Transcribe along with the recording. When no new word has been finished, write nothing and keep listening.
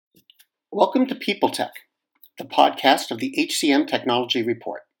Welcome to People Tech, the podcast of the HCM Technology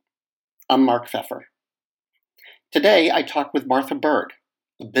Report. I'm Mark Pfeffer. Today, I talk with Martha Bird,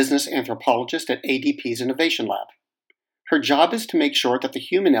 a business anthropologist at ADP's Innovation Lab. Her job is to make sure that the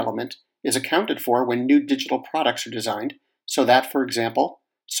human element is accounted for when new digital products are designed, so that, for example,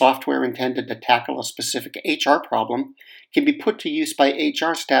 software intended to tackle a specific HR problem can be put to use by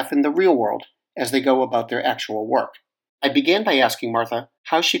HR staff in the real world as they go about their actual work. I began by asking Martha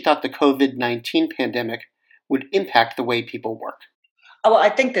how she thought the COVID-19 pandemic would impact the way people work. Oh, I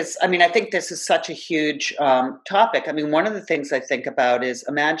think this is such a huge topic. I mean, one of the things I think about is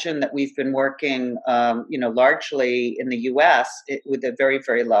imagine that we've been working, largely in the U.S. With a very,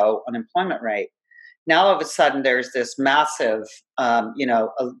 very low unemployment rate. Now, all of a sudden, there's this massive, a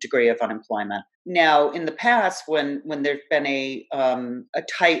degree of unemployment. Now, in the past, when there's been a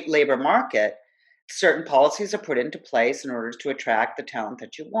tight labor market, certain policies are put into place in order to attract the talent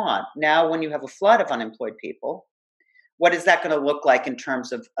that you want. Now, when you have a flood of unemployed people, what is that going to look like in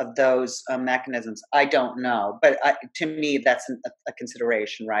terms of those mechanisms? I don't know. But to me, that's a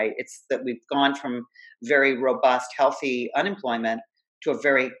consideration, right? It's that we've gone from very robust, healthy unemployment to a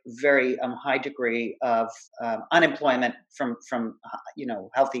very, very high degree of unemployment from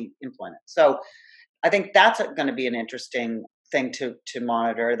healthy employment. So I think that's going to be an interesting thing to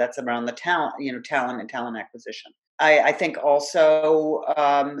monitor. That's around the talent and talent acquisition. I think also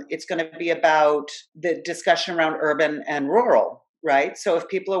it's going to be about the discussion around urban and rural, right? So if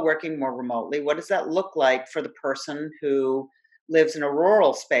people are working more remotely, what does that look like for the person who lives in a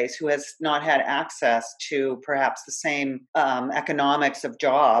rural space, who has not had access to perhaps the same economics of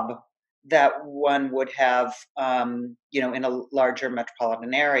job that one would have, in a larger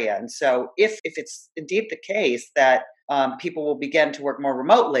metropolitan area? And so if it's indeed the case that people will begin to work more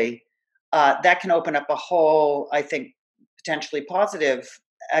remotely, that can open up a whole, I think, potentially positive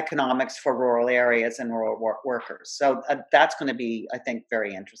economics for rural areas and rural workers. So that's going to be, I think,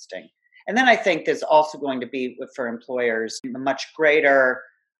 very interesting. And then I think there's also going to be, for employers, a much greater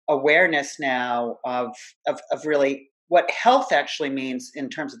awareness now of really what health actually means in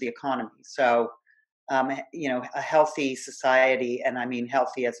terms of the economy. So, a healthy society, and I mean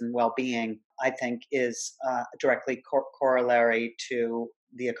healthy as in well-being, I think is directly corollary to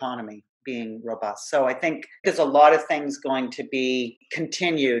the economy being robust. So I think there's a lot of things going to be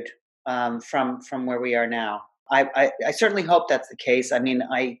continued from where we are now. I certainly hope that's the case. I mean,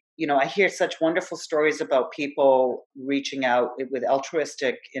 I hear such wonderful stories about people reaching out with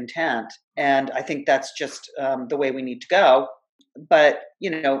altruistic intent, and I think that's just the way we need to go. But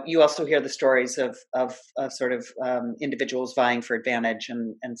you also hear the stories of individuals vying for advantage,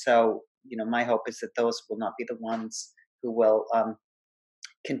 and so my hope is that those will not be the ones who will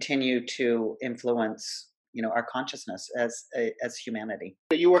continue to influence our consciousness as humanity.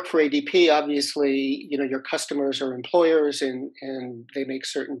 You work for ADP, obviously, your customers are employers and they make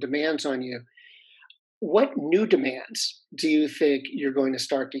certain demands on you. What new demands do you think you're going to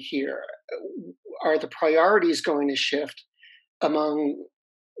start to hear? Are the priorities going to shift among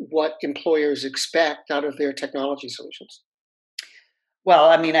what employers expect out of their technology solutions? Well,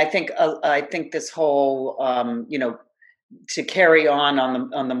 I mean, I think this whole to carry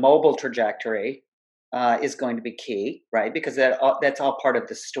on the mobile trajectory is going to be key, right? Because that's all part of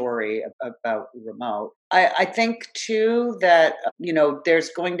the story about remote. I think too that there's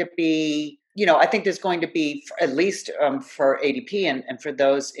going to be at least for ADP and for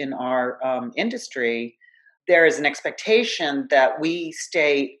those in our industry, there is an expectation that we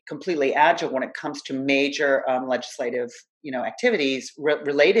stay completely agile when it comes to major legislative activities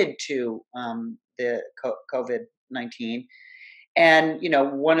related to the COVID-19. And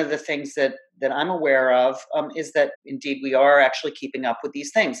one of the things that I'm aware of is that indeed we are actually keeping up with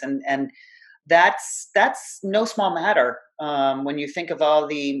these things, and that's no small matter when you think of all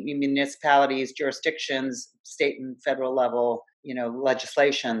the municipalities, jurisdictions, state and federal level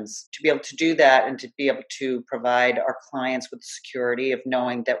legislations, to be able to do that and to be able to provide our clients with the security of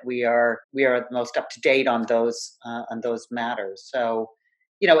knowing that we are the most up to date on those matters. So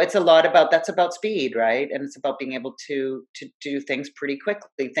it's that's about speed, right? And it's about being able to do things pretty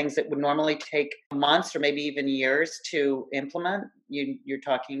quickly, things that would normally take months or maybe even years to implement. You're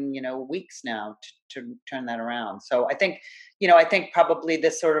talking, weeks now to turn that around. So I think probably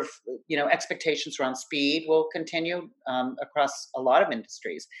this sort of, expectations around speed will continue across a lot of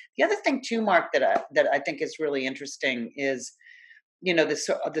industries. The other thing too, Mark, that I think is really interesting is, this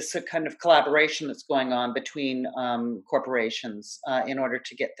kind of collaboration that's going on between corporations in order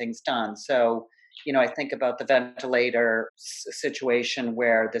to get things done. So, I think about the ventilator situation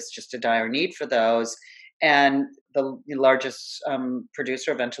where there's just a dire need for those. And the largest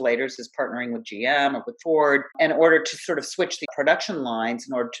producer of ventilators is partnering with GM or with Ford in order to sort of switch the production lines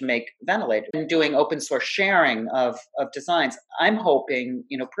in order to make ventilators and doing open source sharing of designs. I'm hoping,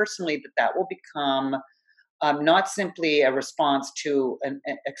 personally, that will become not simply a response to an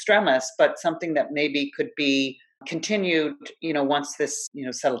extremis, but something that maybe could be continued, once this,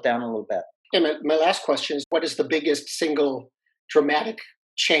 settled down a little bit. And my last question is, what is the biggest single dramatic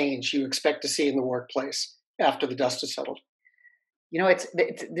change you expect to see in the workplace after the dust is settled?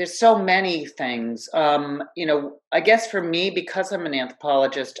 There's so many things. I guess for me, because I'm an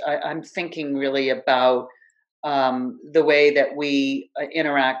anthropologist, I'm thinking really about the way that we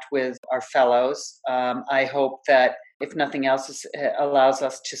interact with our fellows. I hope that, if nothing else, allows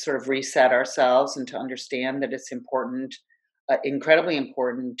us to sort of reset ourselves and to understand that it's important, incredibly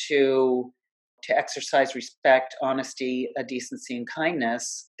important to exercise respect, honesty, decency, and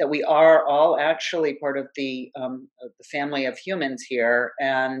kindness, that we are all actually part of the family of humans here,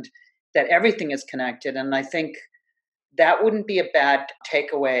 and that everything is connected. And I think that wouldn't be a bad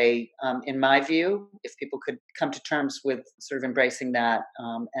takeaway, in my view, if people could come to terms with sort of embracing that.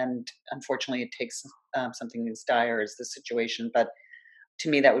 And unfortunately, it takes something as dire as this situation. But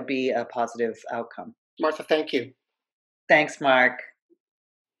to me, that would be a positive outcome. Martha, thank you. Thanks, Mark.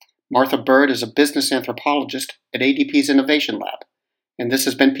 Martha Bird is a business anthropologist at ADP's Innovation Lab, and this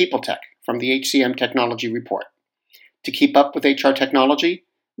has been People Tech from the HCM Technology Report. To keep up with HR technology,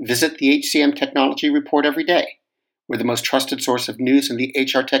 visit the HCM Technology Report every day. We're the most trusted source of news in the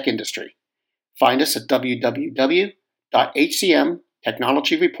HR tech industry. Find us at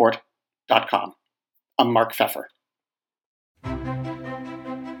www.hcmtechnologyreport.com. I'm Mark Pfeffer.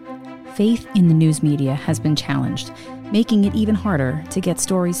 Faith in the news media has been challenged, making it even harder to get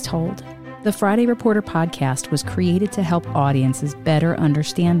stories told. The Friday Reporter podcast was created to help audiences better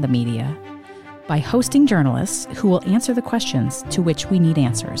understand the media by hosting journalists who will answer the questions to which we need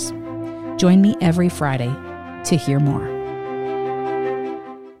answers. Join me every Friday to hear more.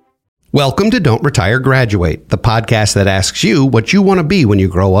 Welcome to Don't Retire, Graduate, the podcast that asks you what you want to be when you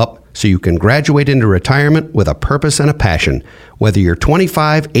grow up so you can graduate into retirement with a purpose and a passion, whether you're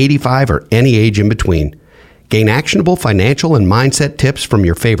 25, 85, or any age in between. Gain actionable financial and mindset tips from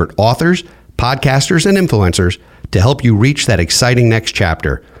your favorite authors, podcasters, and influencers to help you reach that exciting next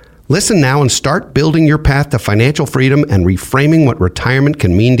chapter. Listen now and start building your path to financial freedom and reframing what retirement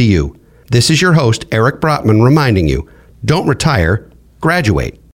can mean to you. This is your host, Eric Brotman, reminding you, don't retire, graduate.